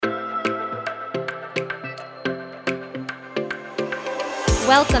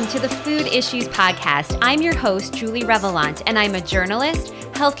Welcome to the Food Issues Podcast. I'm your host, Julie Revelant, and I'm a journalist,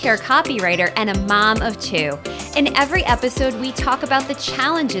 healthcare copywriter, and a mom of two. In every episode, we talk about the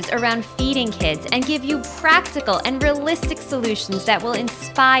challenges around feeding kids and give you practical and realistic solutions that will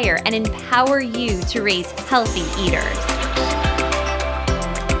inspire and empower you to raise healthy eaters.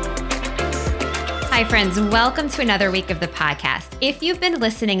 Hi, friends. Welcome to another week of the podcast. If you've been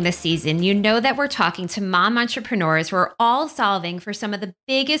listening this season, you know that we're talking to mom entrepreneurs who are all solving for some of the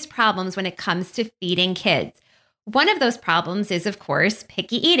biggest problems when it comes to feeding kids. One of those problems is, of course,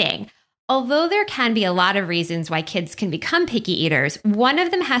 picky eating. Although there can be a lot of reasons why kids can become picky eaters, one of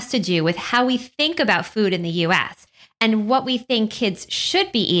them has to do with how we think about food in the U.S. and what we think kids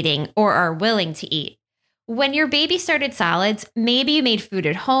should be eating or are willing to eat. When your baby started solids, maybe you made food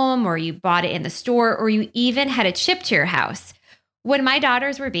at home or you bought it in the store or you even had it shipped to your house. When my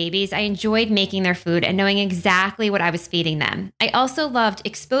daughters were babies, I enjoyed making their food and knowing exactly what I was feeding them. I also loved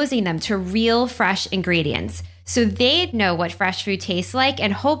exposing them to real fresh ingredients so they'd know what fresh food tastes like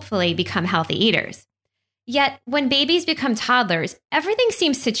and hopefully become healthy eaters. Yet when babies become toddlers, everything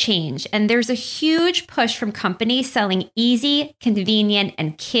seems to change and there's a huge push from companies selling easy, convenient,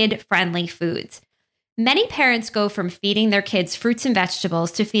 and kid-friendly foods. Many parents go from feeding their kids fruits and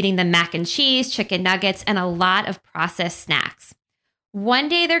vegetables to feeding them mac and cheese, chicken nuggets, and a lot of processed snacks. One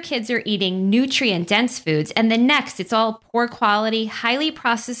day their kids are eating nutrient-dense foods, and the next it's all poor quality, highly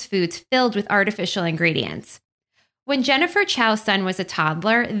processed foods filled with artificial ingredients. When Jennifer Chow's son was a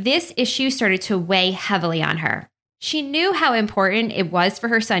toddler, this issue started to weigh heavily on her. She knew how important it was for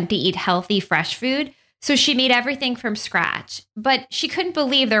her son to eat healthy, fresh food, so she made everything from scratch, but she couldn't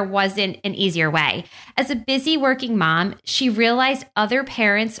believe there wasn't an easier way. As a busy working mom, she realized other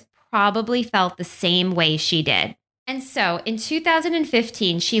parents probably felt the same way she did. And so in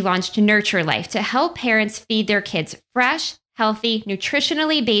 2015, she launched Nurture Life to help parents feed their kids fresh, healthy,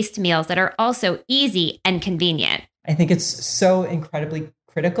 nutritionally based meals that are also easy and convenient. I think it's so incredibly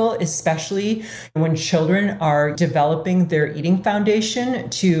critical, especially when children are developing their eating foundation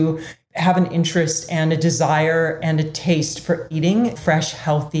to have an interest and a desire and a taste for eating fresh,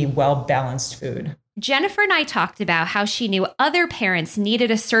 healthy, well-balanced food. Jennifer and I talked about how she knew other parents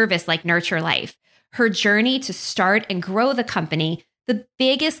needed a service like Nurture Life, her journey to start and grow the company, the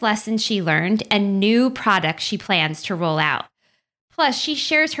biggest lessons she learned, and new products she plans to roll out. Plus, she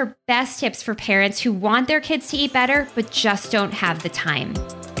shares her best tips for parents who want their kids to eat better but just don't have the time.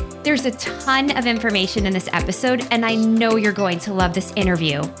 There's a ton of information in this episode, and I know you're going to love this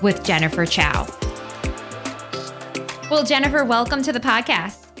interview with Jennifer Chow. Well, Jennifer, welcome to the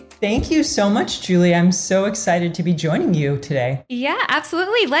podcast. Thank you so much, Julie. I'm so excited to be joining you today. Yeah,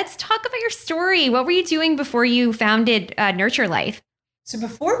 absolutely. Let's talk about your story. What were you doing before you founded Nurture Life? So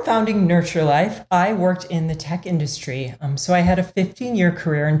before founding Nurture Life, I worked in the tech industry. So I had a 15-year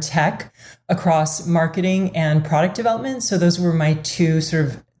career in tech across marketing and product development. So those were my two sort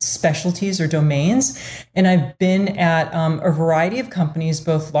of specialties or domains. And I've been at a variety of companies,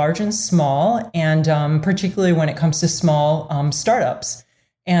 both large and small, and particularly when it comes to small startups.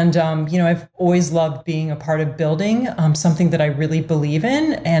 And, I've always loved being a part of building something that I really believe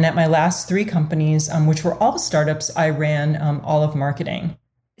in. And at my last three companies, which were all startups, I ran all of marketing.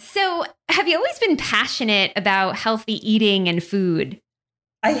 So have you always been passionate about healthy eating and food?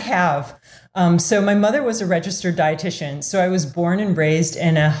 I have. So my mother was a registered dietitian. So I was born and raised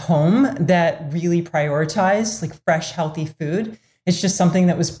in a home that really prioritized like fresh, healthy food. It's just something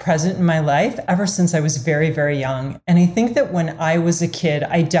that was present in my life ever since I was very, very young. And I think that when I was a kid,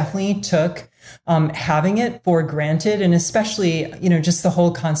 I definitely took having it for granted. And especially, just the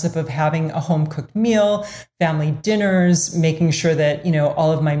whole concept of having a home cooked meal, family dinners, making sure that,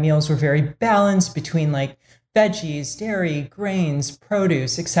 all of my meals were very balanced between like veggies, dairy, grains,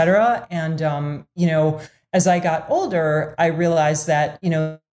 produce, etc. And, as I got older, I realized that,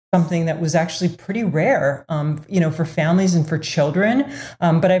 something that was actually pretty rare, for families and for children.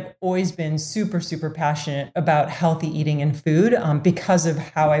 But I've always been super, super passionate about healthy eating and food because of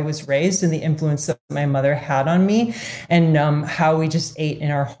how I was raised and the influence that my mother had on me and how we just ate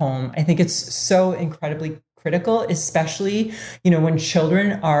in our home. I think it's so incredibly critical, especially, when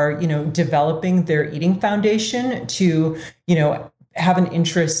children are, developing their eating foundation to, have an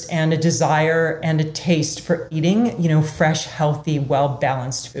interest and a desire and a taste for eating, fresh, healthy,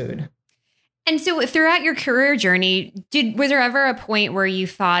 well-balanced food. And so throughout your career journey, was there ever a point where you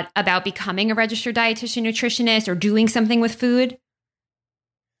thought about becoming a registered dietitian, nutritionist, or doing something with food?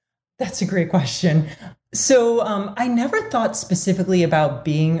 That's a great question. So I never thought specifically about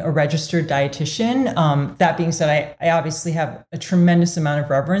being a registered dietitian. That being said, I obviously have a tremendous amount of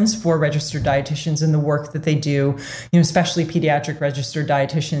reverence for registered dietitians and the work that they do, especially pediatric registered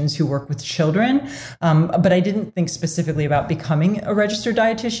dietitians who work with children. But I didn't think specifically about becoming a registered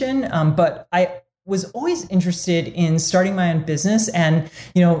dietitian. But I was always interested in starting my own business and,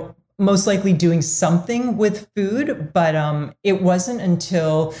 most likely doing something with food, but it wasn't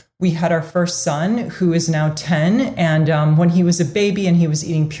until we had our first son, who is now 10, and when he was a baby and he was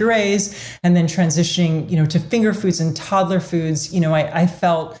eating purees and then transitioning, to finger foods and toddler foods, I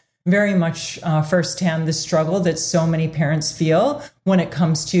felt very much firsthand the struggle that so many parents feel when it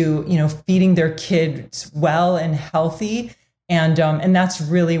comes to, feeding their kids well and healthy. And that's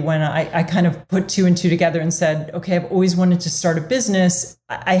really when I kind of put two and two together and said, okay, I've always wanted to start a business.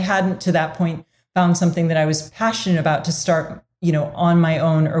 I hadn't to that point found something that I was passionate about to start, on my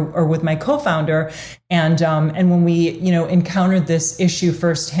own or with my co-founder. And when we, encountered this issue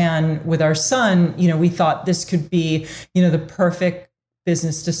firsthand with our son, we thought this could be, the perfect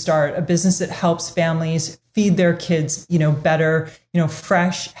business to start, a business that helps families feed their kids, better,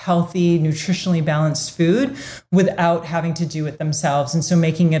 fresh, healthy, nutritionally balanced food without having to do it themselves. And so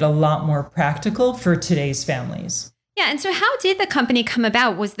making it a lot more practical for today's families. Yeah. And so how did the company come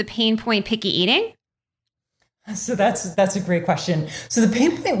about? Was the pain point picky eating? So that's a great question. So the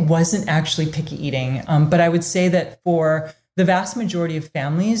pain point wasn't actually picky eating, but I would say that for the vast majority of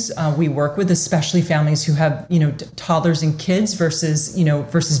families we work with, especially families who have, toddlers and kids versus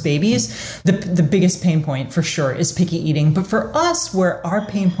babies, the biggest pain point for sure is picky eating. But for us, where our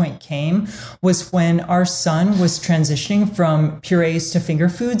pain point came was when our son was transitioning from purees to finger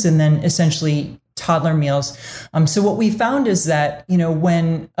foods and then essentially toddler meals. So what we found is that,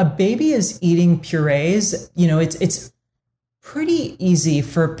 when a baby is eating purees, it's pretty easy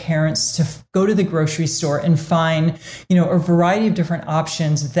for parents to go to the grocery store and find, a variety of different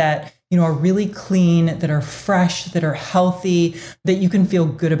options that, are really clean, that are fresh, that are healthy, that you can feel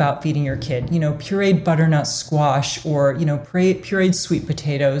good about feeding your kid. Pureed butternut squash or, pureed sweet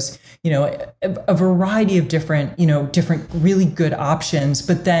potatoes, a variety of different really good options.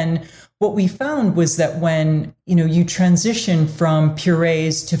 But then what we found was that when, you transition from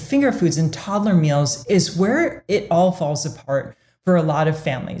purees to finger foods and toddler meals is where it all falls apart for a lot of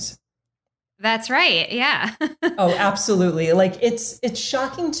families. That's right. Yeah. Oh, absolutely. Like it's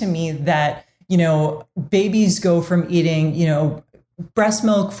shocking to me that, babies go from eating, breast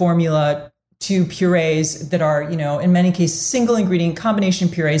milk formula to purees that are, in many cases, single ingredient combination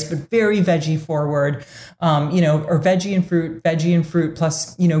purees, but very veggie forward, or veggie and fruit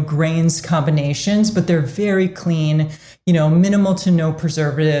plus, grains combinations, but they're very clean, minimal to no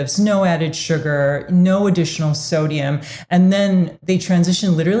preservatives, no added sugar, no additional sodium. And then they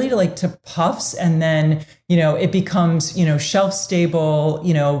transition literally to puffs. And then, it becomes, shelf stable,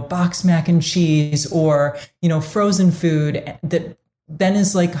 box mac and cheese or, frozen food that then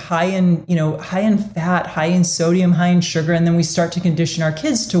is high in fat, high in sodium, high in sugar. And then we start to condition our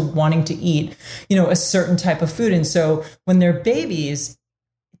kids to wanting to eat, a certain type of food. And so when they're babies,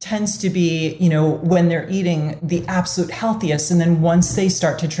 it tends to be, when they're eating the absolute healthiest. And then once they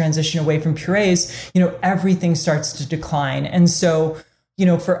start to transition away from purees, everything starts to decline. And so,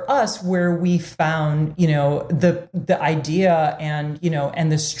 for us, where we found, the idea and,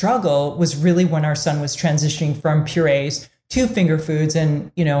 and the struggle was really when our son was transitioning from purees to finger foods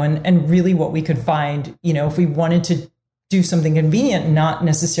and, and really what we could find, if we wanted to do something convenient, not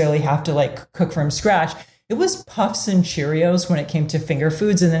necessarily have to cook from scratch, it was Puffs and Cheerios when it came to finger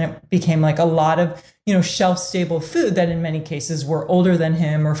foods. And then it became a lot of, shelf stable food that in many cases were older than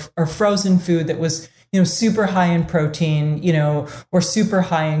him or frozen food that was, super high in protein, or super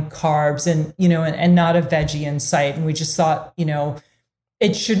high in carbs and, and not a veggie in sight. And we just thought,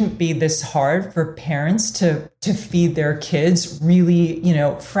 it shouldn't be this hard for parents to feed their kids really,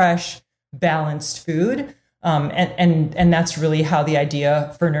 fresh, balanced food. And that's really how the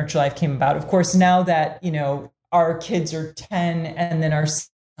idea for Nurture Life came about. Of course, now that, our kids are 10 and then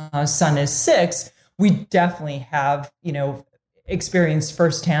our son is 6, we definitely have, experienced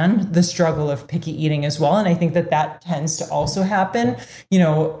firsthand the struggle of picky eating as well. And I think that tends to also happen,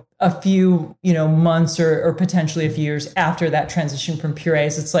 a few, months or potentially a few years after that transition from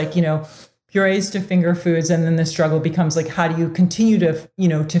purees. It's purees to finger foods. And then the struggle becomes how do you continue to,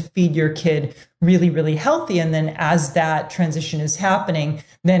 to feed your kid really, really healthy? And then as that transition is happening,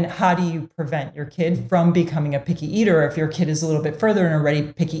 then how do you prevent your kid from becoming a picky eater? Or if your kid is a little bit further and already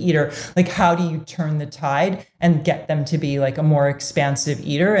picky eater, how do you turn the tide and get them to be a more expansive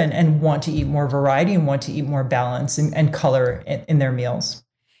eater and want to eat more variety and want to eat more balance and color in their meals?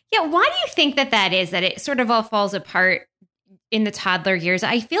 Yeah. Why do you think that is, that it sort of all falls apart in the toddler years?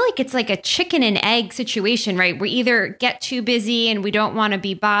 I feel like it's like a chicken and egg situation, right? We either get too busy and we don't want to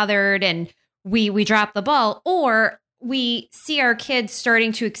be bothered and we drop the ball, or we see our kids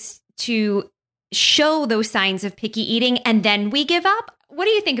starting to show those signs of picky eating and then we give up. What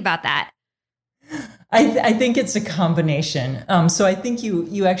do you think about that? I think it's a combination. So I think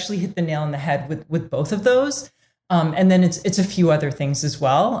you actually hit the nail on the head with both of those. And then it's a few other things as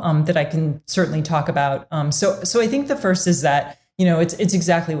well that I can certainly talk about. So I think the first is that, it's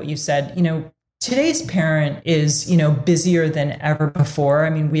exactly what you said. Today's parent is, busier than ever before. I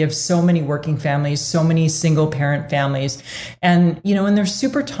mean, we have so many working families, so many single parent families, and they're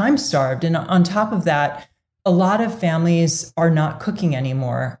super time starved. And on top of that, a lot of families are not cooking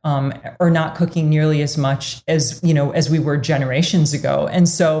anymore, or not cooking nearly as much as we were generations ago. And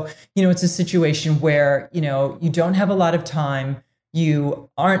so, it's a situation where, you don't have a lot of time, you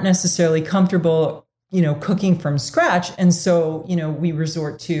aren't necessarily comfortable, cooking from scratch. And so, we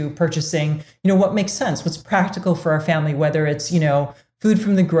resort to purchasing, what makes sense, what's practical for our family, whether it's, food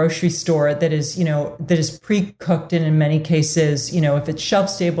from the grocery store that is pre-cooked. And in many cases, if it's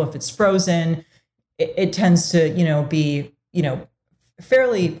shelf stable, if it's frozen, it tends to, be,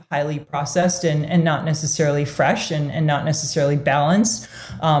 fairly highly processed and not necessarily fresh and not necessarily balanced,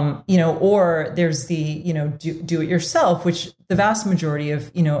 or there's the, do it yourself, which the vast majority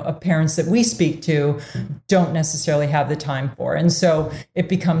of parents that we speak to don't necessarily have the time for. And so it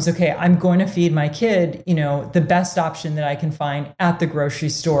becomes, okay, I'm going to feed my kid, the best option that I can find at the grocery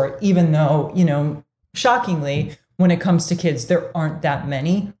store, even though, shockingly, when it comes to kids, there aren't that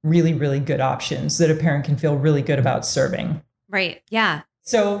many really, really good options that a parent can feel really good about serving. Right. Yeah.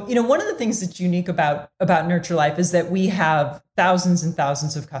 So, one of the things that's unique about Nurture Life is that we have thousands and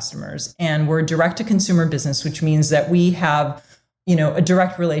thousands of customers, and we're a direct to consumer business, which means that we have, a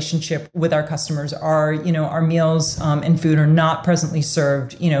direct relationship with our customers. Our meals and food are not presently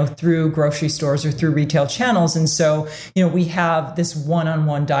served, through grocery stores or through retail channels. And so, we have this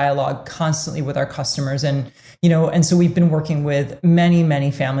one-on-one dialogue constantly with our customers. And so we've been working with many,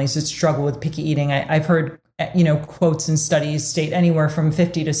 many families that struggle with picky eating. I've heard, quotes and studies state anywhere from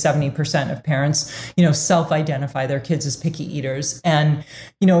 50 to 70% of parents, self-identify their kids as picky eaters. And,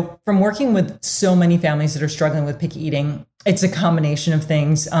 from working with so many families that are struggling with picky eating, it's a combination of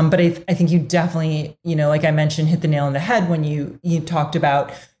things. But I think you definitely, like I mentioned, hit the nail on the head when you talked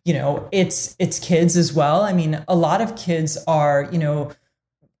about, it's kids as well. I mean, a lot of kids are,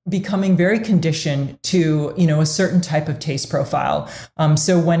 becoming very conditioned to, a certain type of taste profile.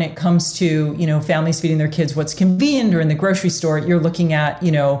 So when it comes to, families feeding their kids what's convenient, or in the grocery store, you're looking at,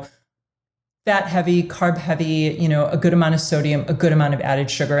 fat heavy, carb heavy, a good amount of sodium, a good amount of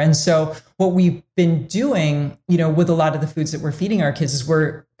added sugar. And so what we've been doing, with a lot of the foods that we're feeding our kids is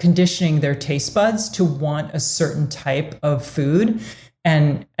we're conditioning their taste buds to want a certain type of food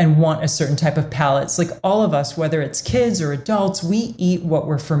and want a certain type of palates. Like all of us, whether it's kids or adults, we eat what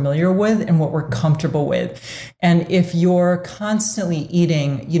we're familiar with and what we're comfortable with. And if you're constantly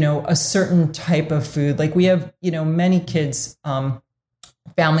eating, a certain type of food, like we have, many kids,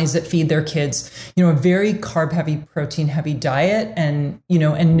 families that feed their kids, a very carb heavy, protein heavy diet and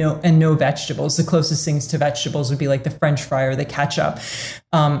no vegetables. The closest things to vegetables would be like the French fry or the ketchup.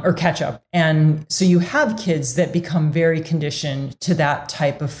 And so you have kids that become very conditioned to that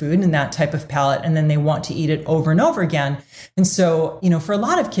type of food and that type of palate, and then they want to eat it over and over again. And so, for a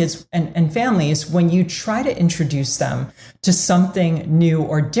lot of kids and families, when you try to introduce them to something new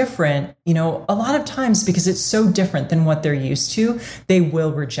or different, a lot of times, because it's so different than what they're used to, they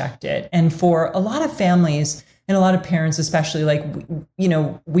will reject it. And for a lot of families and a lot of parents, especially, like,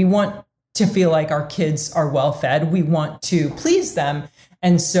 we want to feel like our kids are well fed. We want to please them.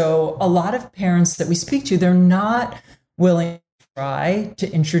 And so a lot of parents that we speak to, they're not willing to try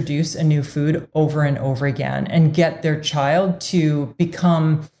to introduce a new food over and over again and get their child to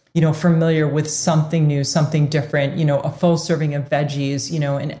become, familiar with something new, something different, a full serving of veggies,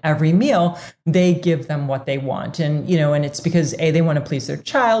 in every meal. They give them what they want. And, and it's because A, they want to please their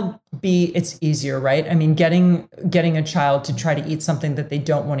child. B, it's easier, right? I mean, getting a child to try to eat something that they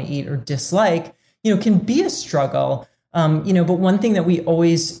don't want to eat or dislike, can be a struggle. But one thing that we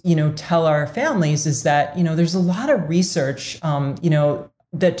always, tell our families is that, there's a lot of research,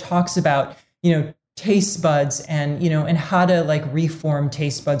 that talks about, taste buds and, and how to like reform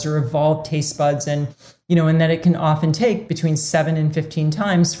taste buds or evolve taste buds. And, and that it can often take between 7 and 15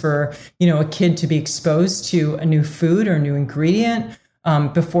 times for, a kid to be exposed to a new food or a new ingredient,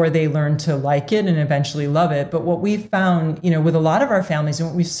 before they learn to like it and eventually love it. But what we've found, with a lot of our families, and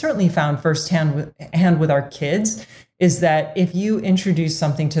what we've certainly found firsthand with our kids, is that if you introduce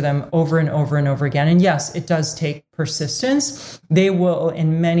something to them over and over and over again, and yes, it does take persistence, they will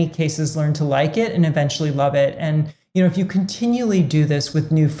in many cases learn to like it and eventually love it. And if you continually do this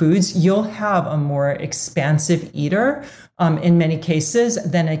with new foods, you'll have a more expansive eater in many cases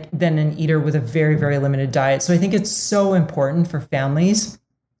than an eater with a very, very limited diet. So I think it's so important for families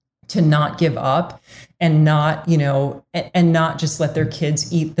to not give up and not just let their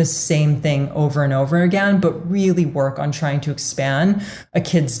kids eat the same thing over and over again, but really work on trying to expand a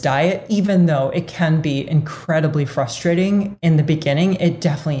kid's diet, even though it can be incredibly frustrating in the beginning. It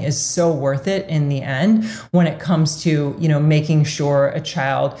definitely is so worth it in the end when it comes to, making sure a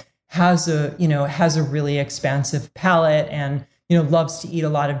child has a really expansive palate and, loves to eat a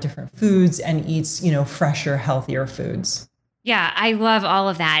lot of different foods and eats, fresher, healthier foods. Yeah, I love all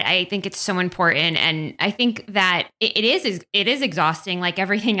of that. I think it's so important. And I think that it is exhausting, like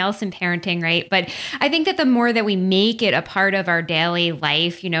everything else in parenting, right? But I think that the more that we make it a part of our daily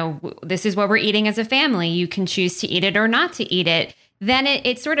life, this is what we're eating as a family. You can choose to eat it or not to eat it. Then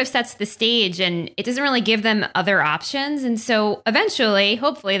it sort of sets the stage and it doesn't really give them other options. And so eventually,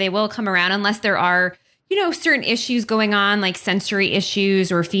 hopefully, they will come around unless there are certain issues going on, like sensory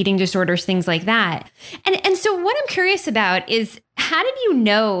issues or feeding disorders, things like that. And so what I'm curious about is, how did you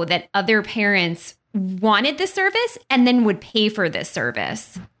know that other parents wanted this service and then would pay for this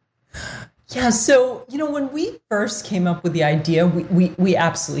service? Yeah. So, when we first came up with the idea, we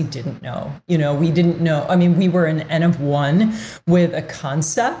absolutely didn't know. We didn't know. I mean, we were an N of one with a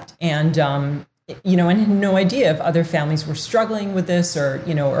concept and and had no idea if other families were struggling with this or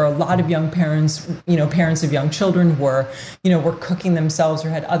a lot of young parents, parents of young children were cooking themselves or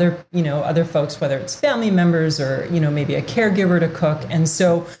had other folks, whether it's family members or, maybe a caregiver to cook. And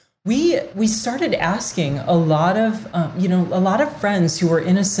so we started asking a lot of friends who were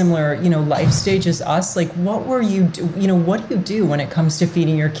in a similar, life stage as us, like, what do you do when it comes to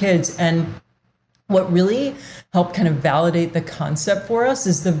feeding your kids? And what really helped kind of validate the concept for us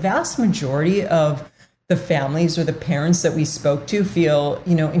is the vast majority of the families or the parents that we spoke to feel,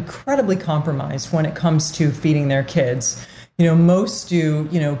 incredibly compromised when it comes to feeding their kids. Most do,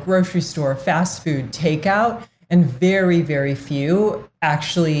 grocery store, fast food, takeout, and very, very few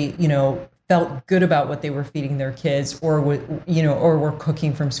actually, felt good about what they were feeding their kids or were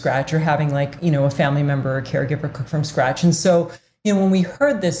cooking from scratch or having a family member or caregiver cook from scratch. And so, when we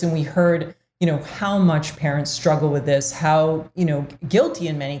heard this and we heard how much parents struggle with this, how, guilty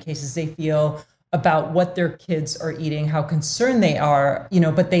in many cases they feel about what their kids are eating, how concerned they are,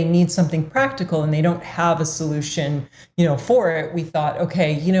 but they need something practical and they don't have a solution, for it. We thought,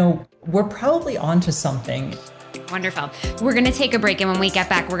 okay, we're probably onto something. Wonderful. We're going to take a break. And when we get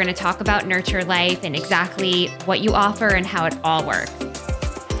back, we're going to talk about Nurture Life and exactly what you offer and how it all works.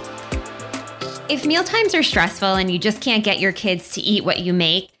 If mealtimes are stressful and you just can't get your kids to eat what you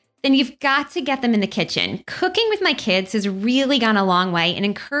make, then you've got to get them in the kitchen. Cooking with my kids has really gone a long way in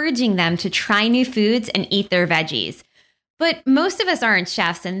encouraging them to try new foods and eat their veggies. But most of us aren't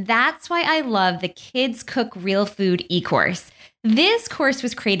chefs, and that's why I love the Kids Cook Real Food e-course. This course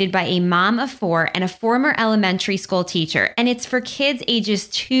was created by a mom of 4 and a former elementary school teacher, and it's for kids ages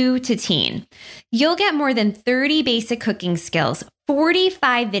 2 to teen. You'll get more than 30 basic cooking skills,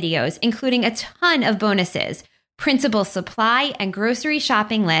 45 videos, including a ton of bonuses, printable supply and grocery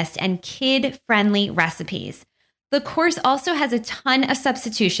shopping list, and kid-friendly recipes. The course also has a ton of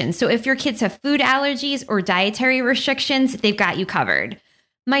substitutions, so if your kids have food allergies or dietary restrictions, they've got you covered.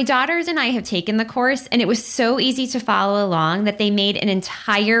 My daughters and I have taken the course, and it was so easy to follow along that they made an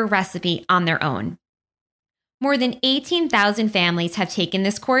entire recipe on their own. More than 18,000 families have taken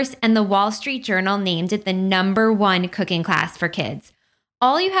this course, and the Wall Street Journal named it the #1 cooking class for kids.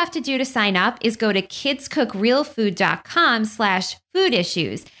 All you have to do to sign up is go to kidscookrealfood.com/food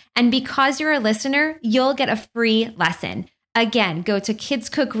issues. And because you're a listener, you'll get a free lesson. Again, go to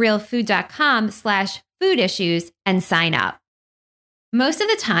kidscookrealfood.com/food issues and sign up. Most of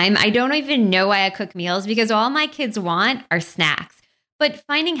the time, I don't even know why I cook meals because all my kids want are snacks. But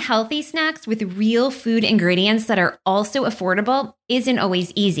finding healthy snacks with real food ingredients that are also affordable isn't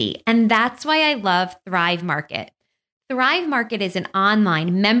always easy. And that's why I love Thrive Market. Thrive Market is an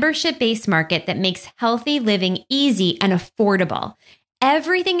online membership-based market that makes healthy living easy and affordable.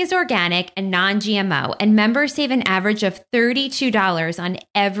 Everything is organic and non-GMO, and members save an average of $32 on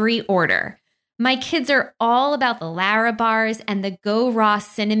every order. My kids are all about the Lara bars and the Go Raw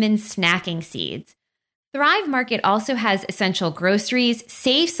cinnamon snacking seeds. Thrive Market also has essential groceries,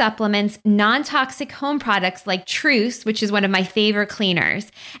 safe supplements, non-toxic home products like Truce, which is one of my favorite cleaners.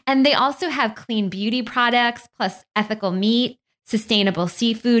 And they also have clean beauty products, plus ethical meat, sustainable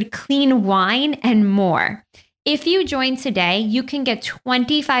seafood, clean wine, and more. If you join today, you can get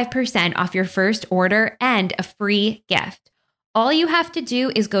 25% off your first order and a free gift. All you have to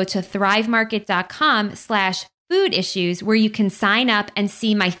do is go to thrivemarket.com/food issues, where you can sign up and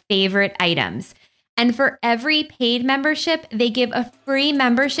see my favorite items. And for every paid membership, they give a free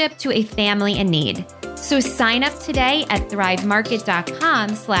membership to a family in need. So sign up today at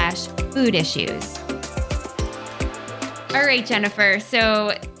thrivemarket.com/food issues. All right, Jennifer.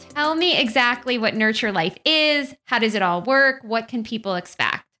 So tell me exactly what Nurture Life is. How does it all work? What can people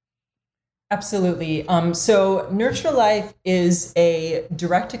expect? Absolutely. So Nurture Life is a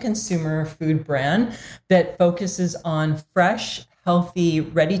direct-to-consumer food brand that focuses on fresh, healthy,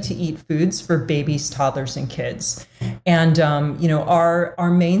 ready-to-eat foods for babies, toddlers, and kids. And our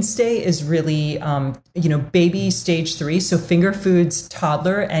mainstay is really baby stage 3, so finger foods,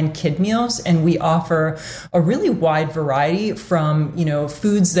 toddler, and kid meals. And we offer a really wide variety from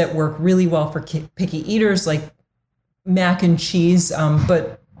foods that work really well for picky eaters, like mac and cheese,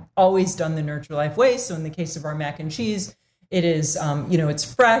 but always done the Nurture Life way. So in the case of our mac and cheese, it is it's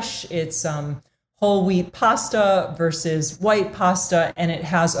fresh, it's whole wheat pasta versus white pasta, and it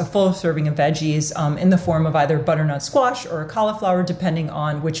has a full serving of veggies in the form of either butternut squash or cauliflower, depending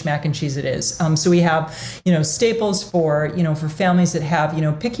on which mac and cheese it is. So we have, staples for families that have,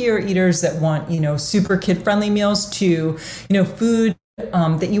 pickier eaters that want, super kid-friendly meals to, food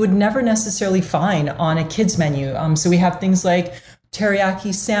that you would never necessarily find on a kid's menu. So we have things like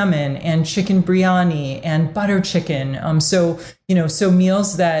teriyaki salmon and chicken biryani and butter chicken. So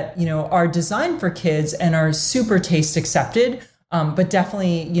meals that, are designed for kids and are super taste accepted, but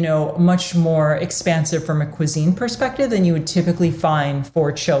definitely, much more expansive from a cuisine perspective than you would typically find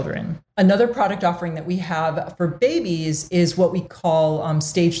for children. Another product offering that we have for babies is what we call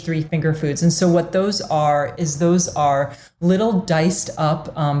stage 3 finger foods. And so what those are little diced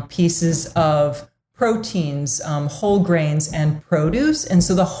up pieces of proteins, whole grains, and produce. And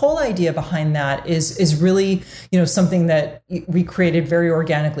so the whole idea behind that is really, something that we created very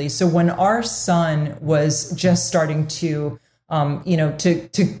organically. So when our son was just starting to,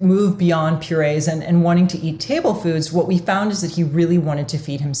 to move beyond purees and wanting to eat table foods, what we found is that he really wanted to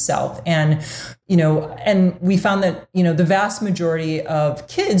feed himself. And, and we found that, the vast majority of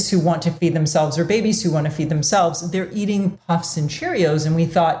kids who want to feed themselves, or babies who want to feed themselves, they're eating Puffs and Cheerios. And we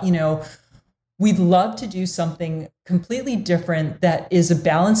thought, we'd love to do something completely different that is a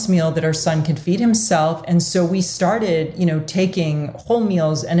balanced meal that our son can feed himself. And so we started, taking whole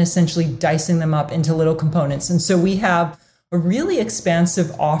meals and essentially dicing them up into little components. And so we have a really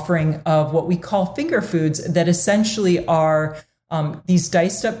expansive offering of what we call finger foods that essentially are these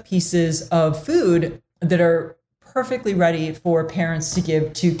diced up pieces of food that are perfectly ready for parents to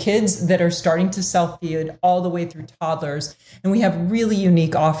give to kids that are starting to self-feed all the way through toddlers. And we have really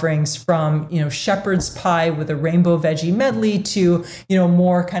unique offerings from, shepherd's pie with a rainbow veggie medley to,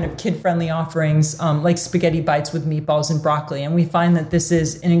 more kind of kid-friendly offerings like spaghetti bites with meatballs and broccoli. And we find that this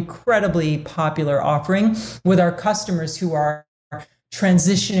is an incredibly popular offering with our customers who are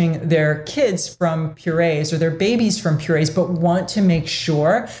transitioning their kids from purees or their babies from purees, but want to make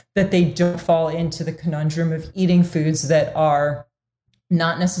sure that they don't fall into the conundrum of eating foods that are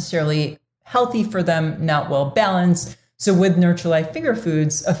not necessarily healthy for them, not well balanced. So with Nurture Life finger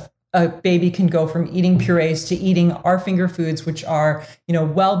foods, a baby can go from eating purees to eating our finger foods, which are,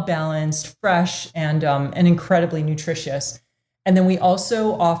 well balanced, fresh, and incredibly nutritious. And then we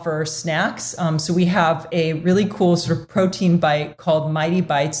also offer snacks. So we have a really cool sort of protein bite called Mighty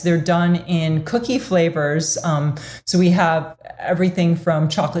Bites. They're done in cookie flavors. So we have everything from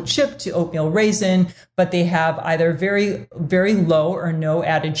chocolate chip to oatmeal raisin, but they have either very, very low or no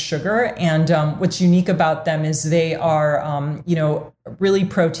added sugar. And what's unique about them is they are, really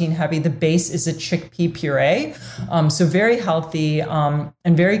protein heavy. The base is a chickpea puree. So very healthy and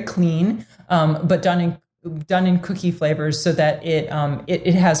very clean, but done in cookie flavors so that it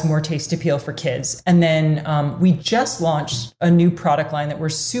has more taste appeal for kids. And then we just launched a new product line that we're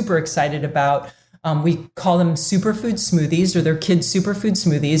super excited about. We call them superfood smoothies, or they're kids superfood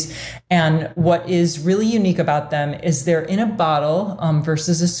smoothies. And what is really unique about them is they're in a bottle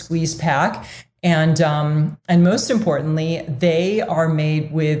versus a squeeze pack. And most importantly, they are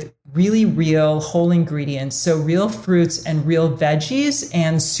made with really real whole ingredients. So real fruits and real veggies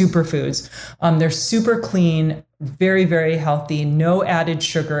and superfoods. They're super clean, very, very healthy, no added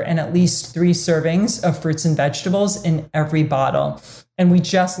sugar, and at least 3 servings of fruits and vegetables in every bottle. And we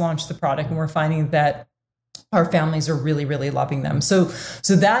just launched the product, and we're finding that our families are really, really loving them. So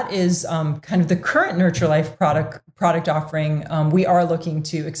that is kind of the current Nurture-Life product offering. We are looking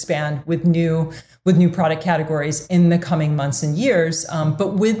to expand with new product categories in the coming months and years.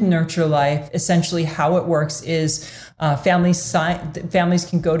 But with Nurture-Life, essentially how it works is families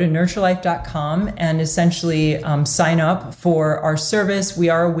can go to nurturelife.com and essentially sign up for our service. We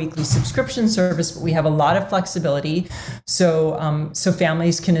are a weekly subscription service, but we have a lot of flexibility. So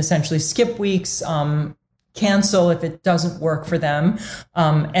families can essentially skip weeks, cancel if it doesn't work for them.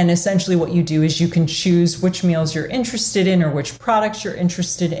 And essentially what you do is you can choose which meals you're interested in or which products you're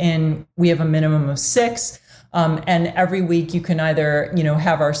interested in. We have a minimum of 6. And every week you can either,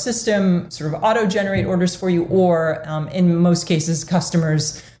 have our system sort of auto-generate orders for you, or in most cases,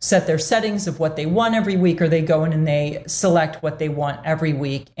 customers set their settings of what they want every week, or they go in and they select what they want every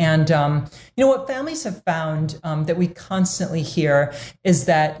week. And, what families have found that we constantly hear is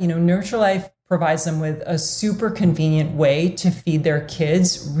that, Nurture-Life provides them with a super convenient way to feed their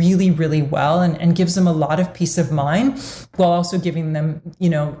kids really, really well, and gives them a lot of peace of mind, while also giving them,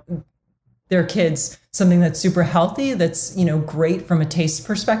 their kids something that's super healthy, that's, great from a taste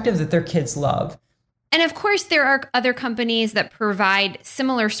perspective, that their kids love. And of course, there are other companies that provide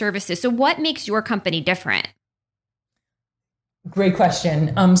similar services. So what makes your company different? Great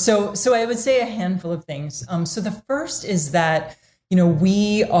question. So I would say a handful of things. So the first is that,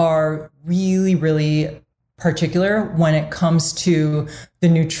 we are really, really particular when it comes to the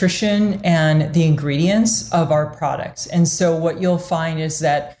nutrition and the ingredients of our products. And so what you'll find is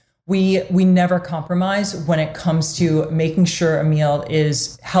that we never compromise when it comes to making sure a meal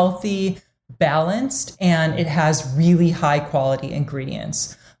is healthy, balanced, and it has really high quality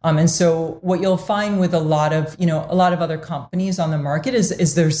ingredients. And so what you'll find with a lot of other companies on the market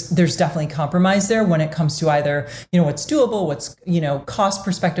is there's definitely compromise there when it comes to either, what's doable, what's, cost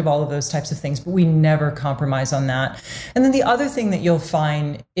perspective, all of those types of things, but we never compromise on that. And then the other thing that you'll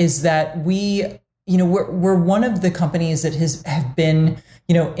find is that we're one of the companies that have been,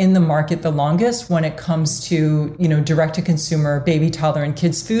 in the market the longest when it comes to, direct to consumer baby, toddler, and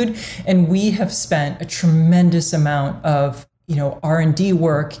kids food. And we have spent a tremendous amount of, R&D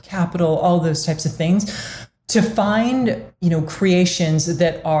work, capital, all those types of things to find, creations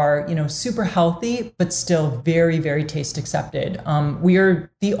that are, super healthy, but still very, very taste accepted. We are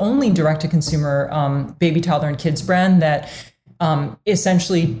the only direct to consumer baby, toddler, and kids brand that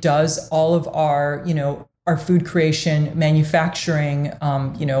essentially does all of our, our food creation, manufacturing,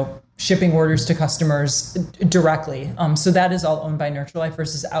 shipping orders to customers directly. So that is all owned by Nurture-Life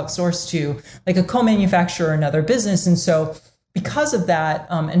versus outsourced to like a co-manufacturer or another business. And so because of that,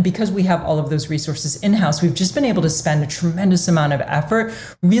 and because we have all of those resources in-house, we've just been able to spend a tremendous amount of effort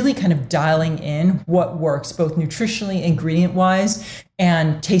really kind of dialing in what works, both nutritionally, ingredient-wise,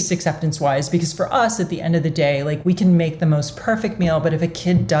 and taste acceptance-wise. Because for us, at the end of the day, like, we can make the most perfect meal, but if a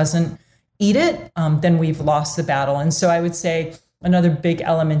kid doesn't eat it, then we've lost the battle. And so I would say another big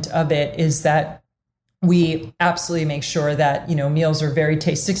element of it is that we absolutely make sure that, meals are very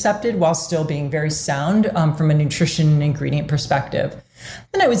taste accepted while still being very sound from a nutrition and ingredient perspective.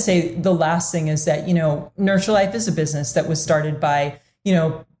 And I would say the last thing is that, Nurture-Life is a business that was started by,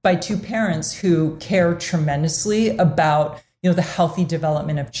 by two parents who care tremendously about, the healthy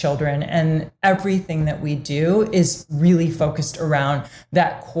development of children. And everything that we do is really focused around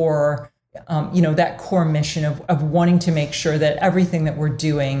that core that core mission of wanting to make sure that everything that we're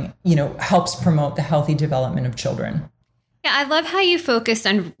doing, helps promote the healthy development of children. Yeah, I love how you focused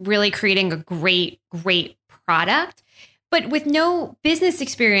on really creating a great product, but with no business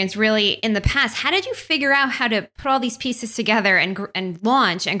experience really in the past. How did you figure out how to put all these pieces together and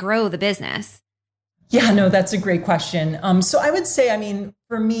launch and grow the business? Yeah, no, that's a great question. So I would say,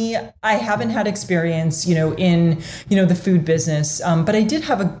 for me, I haven't had experience, in, the food business, but I did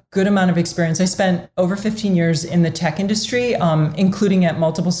have a good amount of experience. I spent over 15 years in the tech industry, including at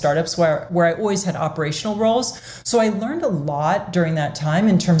multiple startups where I always had operational roles. So I learned a lot during that time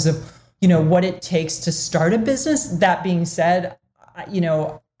in terms of, what it takes to start a business. That being said,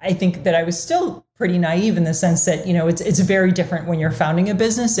 I think that I was still pretty naive in the sense that, it's very different when you're founding a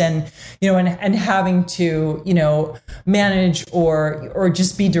business and, and having to, manage or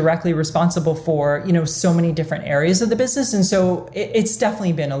just be directly responsible for, so many different areas of the business. And so it's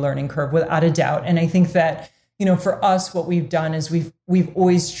definitely been a learning curve without a doubt. And I think that, for us, what we've done is we've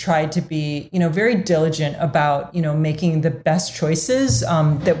always tried to be, very diligent about, making the best choices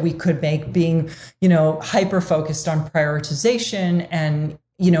that we could make, being, hyper focused on prioritization and,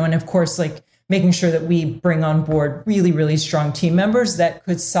 and of course, like, making sure that we bring on board really, really strong team members that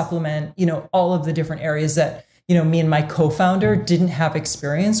could supplement, all of the different areas that, me and my co-founder didn't have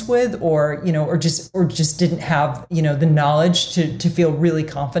experience with, or just didn't have, the knowledge to feel really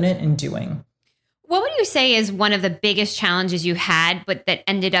confident in doing. What would you say is one of the biggest challenges you had, but that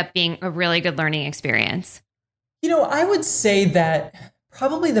ended up being a really good learning experience? I would say that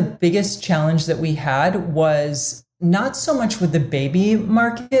probably the biggest challenge that we had was not so much with the baby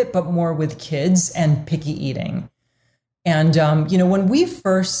market, but more with kids and picky eating. And, when we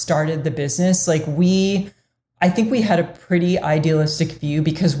first started the business, I think we had a pretty idealistic view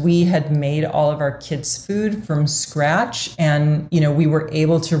because we had made all of our kids' food from scratch. And, we were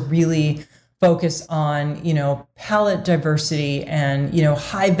able to really focus on, palate diversity and,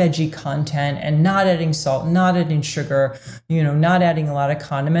 high veggie content and not adding salt, not adding sugar, not adding a lot of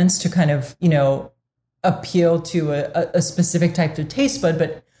condiments to kind of, appeal to a specific type of taste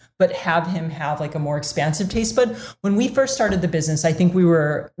bud, but have him have like a more expansive taste bud. When we first started the business, I think we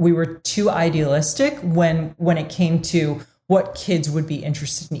were too idealistic when it came to what kids would be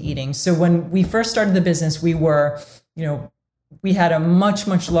interested in eating. So when we first started the business, we were, we had a much,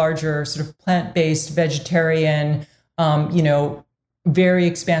 much larger sort of plant-based, vegetarian, very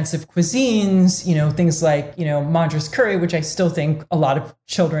expansive cuisines, things like, Madras curry, which I still think a lot of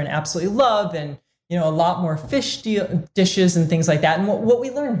children absolutely love, and, a lot more fish dishes and things like that. And what we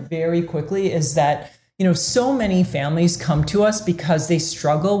learned very quickly is that, so many families come to us because they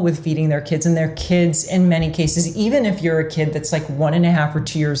struggle with feeding their kids, and their kids, in many cases, even if you're a kid that's like 1.5 or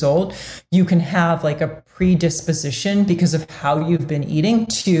 2 years old, you can have like a predisposition because of how you've been eating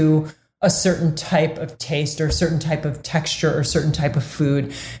to a certain type of taste or a certain type of texture or certain type of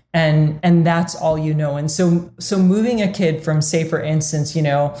food. And that's all And so moving a kid from, say, for instance,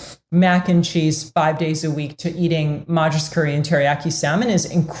 mac and cheese 5 days a week to eating Madras curry and teriyaki salmon is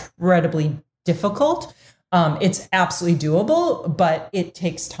incredibly difficult. It's absolutely doable, but it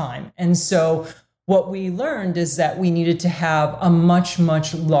takes time. And so what we learned is that we needed to have a much,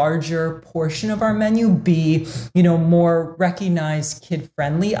 much larger portion of our menu be, more recognized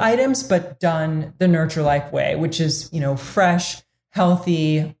kid-friendly items, but done the Nurture Life way, which is, fresh,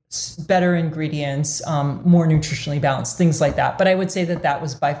 healthy, better ingredients, more nutritionally balanced, things like that. But I would say that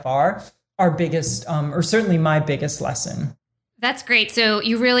was by far our biggest, or certainly my biggest lesson. That's great. So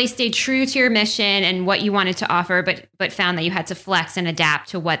you really stayed true to your mission and what you wanted to offer, but found that you had to flex and adapt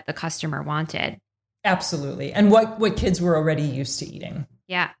to what the customer wanted. Absolutely. And what kids were already used to eating.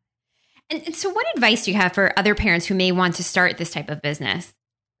 Yeah. And so what advice do you have for other parents who may want to start this type of business?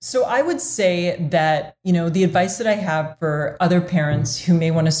 So I would say that, the advice that I have for other parents who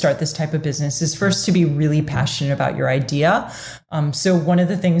may want to start this type of business is first to be really passionate about your idea. So one of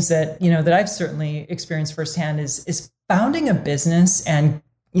the things that, that I've certainly experienced firsthand is founding a business and,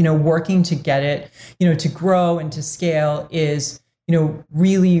 working to get it, to grow and to scale is,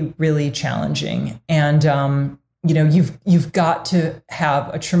 really, really challenging. And, you've got to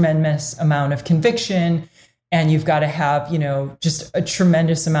have a tremendous amount of conviction, and you've got to have, just a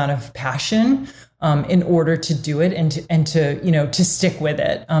tremendous amount of passion in order to do it and to stick with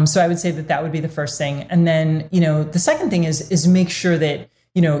it. So I would say that would be the first thing. And then, the second thing is make sure that,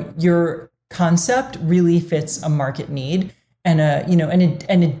 your concept really fits a market need and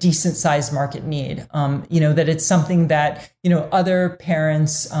a decent sized market need, that it's something that, other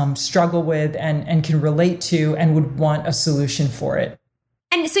parents struggle with and can relate to and would want a solution for it.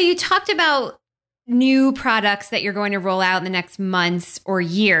 And so you talked about new products that you're going to roll out in the next months or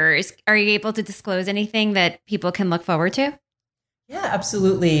years. Are you able to disclose anything that people can look forward to? Yeah,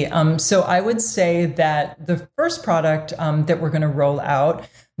 absolutely. So I would say that the first product that we're going to roll out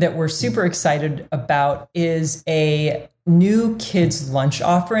that we're super excited about is a new kids lunch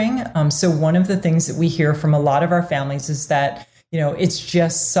offering. So one of the things that we hear from a lot of our families is that, it's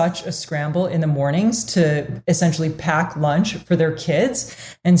just such a scramble in the mornings to essentially pack lunch for their kids.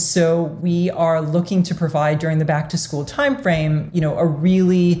 And so we are looking to provide during the back to school timeframe, a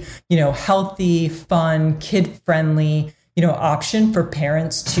really, healthy, fun, kid-friendly, option for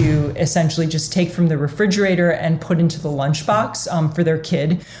parents to essentially just take from the refrigerator and put into the lunchbox for their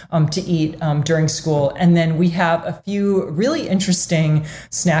kid to eat during school. And then we have a few really interesting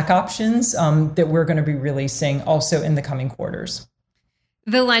snack options that we're going to be releasing also in the coming quarters.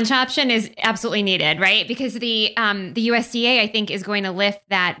 The lunch option is absolutely needed, right? Because the USDA, I think, is going to lift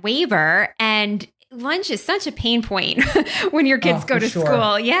that waiver, and lunch is such a pain point when your kids go to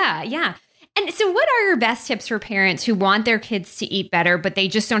school. Yeah, yeah. And so what are your best tips for parents who want their kids to eat better, but they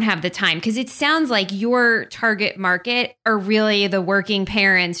just don't have the time? Because it sounds like your target market are really the working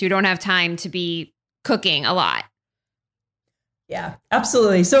parents who don't have time to be cooking a lot. Yeah,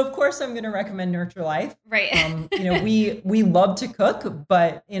 absolutely. So of course I'm going to recommend Nurture Life. Right. We love to cook,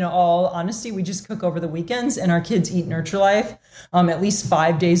 but all honesty, we just cook over the weekends, and our kids eat Nurture Life at least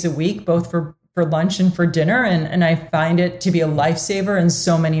 5 days a week, both for lunch and for dinner. And I find it to be a lifesaver. And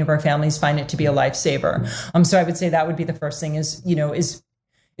so many of our families find it to be a lifesaver. So I would say that would be the first thing is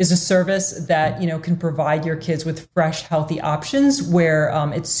a service that, can provide your kids with fresh, healthy options where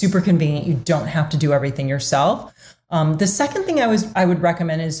it's super convenient. You don't have to do everything yourself. The second thing I would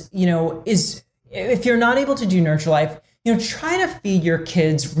recommend is if you're not able to do Nurture Life, try to feed your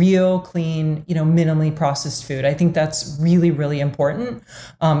kids real, clean, minimally processed food. I think that's really, really important.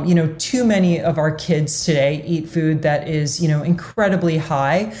 Too many of our kids today eat food that is, incredibly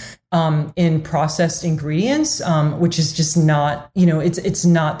high in processed ingredients, which is just not, it's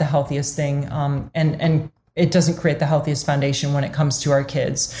not the healthiest thing. And it doesn't create the healthiest foundation when it comes to our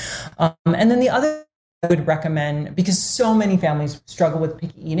kids. And then the other I would recommend, because so many families struggle with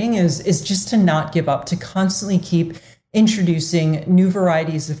picky eating, is just to not give up, to constantly keep introducing new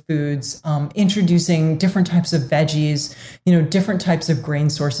varieties of foods, introducing different types of veggies, different types of grain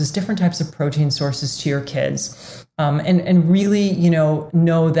sources, different types of protein sources to your kids. And really,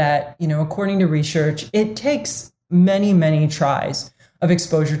 know that, according to research, it takes many, many tries of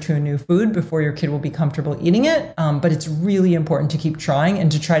exposure to a new food before your kid will be comfortable eating it. But it's really important to keep trying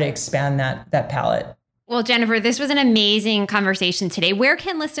and to try to expand that palate. Well, Jennifer, this was an amazing conversation today. Where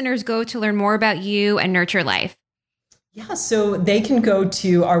can listeners go to learn more about you and Nurture Life? Yeah, so they can go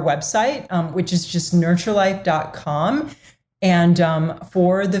to our website, which is just nurturelife.com. And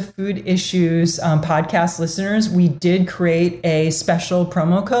for the Food Issues podcast listeners, we did create a special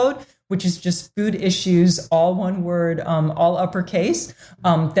promo code, which is just Food Issues, all one word, all uppercase.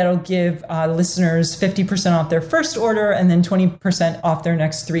 That'll give listeners 50% off their first order and then 20% off their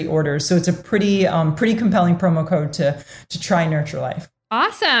next 3 orders. So it's a pretty compelling promo code to try Nurture Life.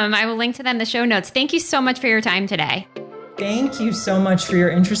 Awesome. I will link to them in the show notes. Thank you so much for your time today. Thank you so much for your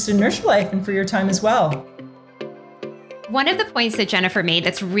interest in Nurture Life and for your time as well. One of the points that Jennifer made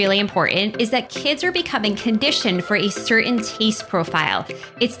that's really important is that kids are becoming conditioned for a certain taste profile.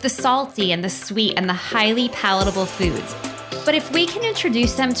 It's the salty and the sweet and the highly palatable foods. But if we can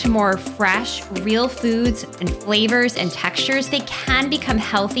introduce them to more fresh, real foods and flavors and textures, they can become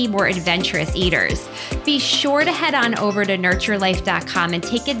healthy, more adventurous eaters. Be sure to head on over to nurturelife.com and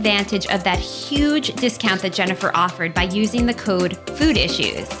take advantage of that huge discount that Jennifer offered by using the code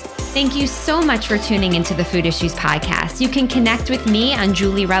FOODISSUES. Thank you so much for tuning into the Food Issues podcast. You can connect with me on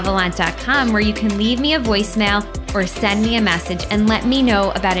julierevelant.com, where you can leave me a voicemail or send me a message and let me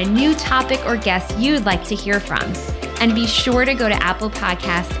know about a new topic or guest you'd like to hear from. And be sure to go to Apple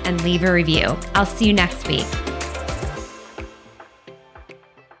Podcasts and leave a review. I'll see you next week.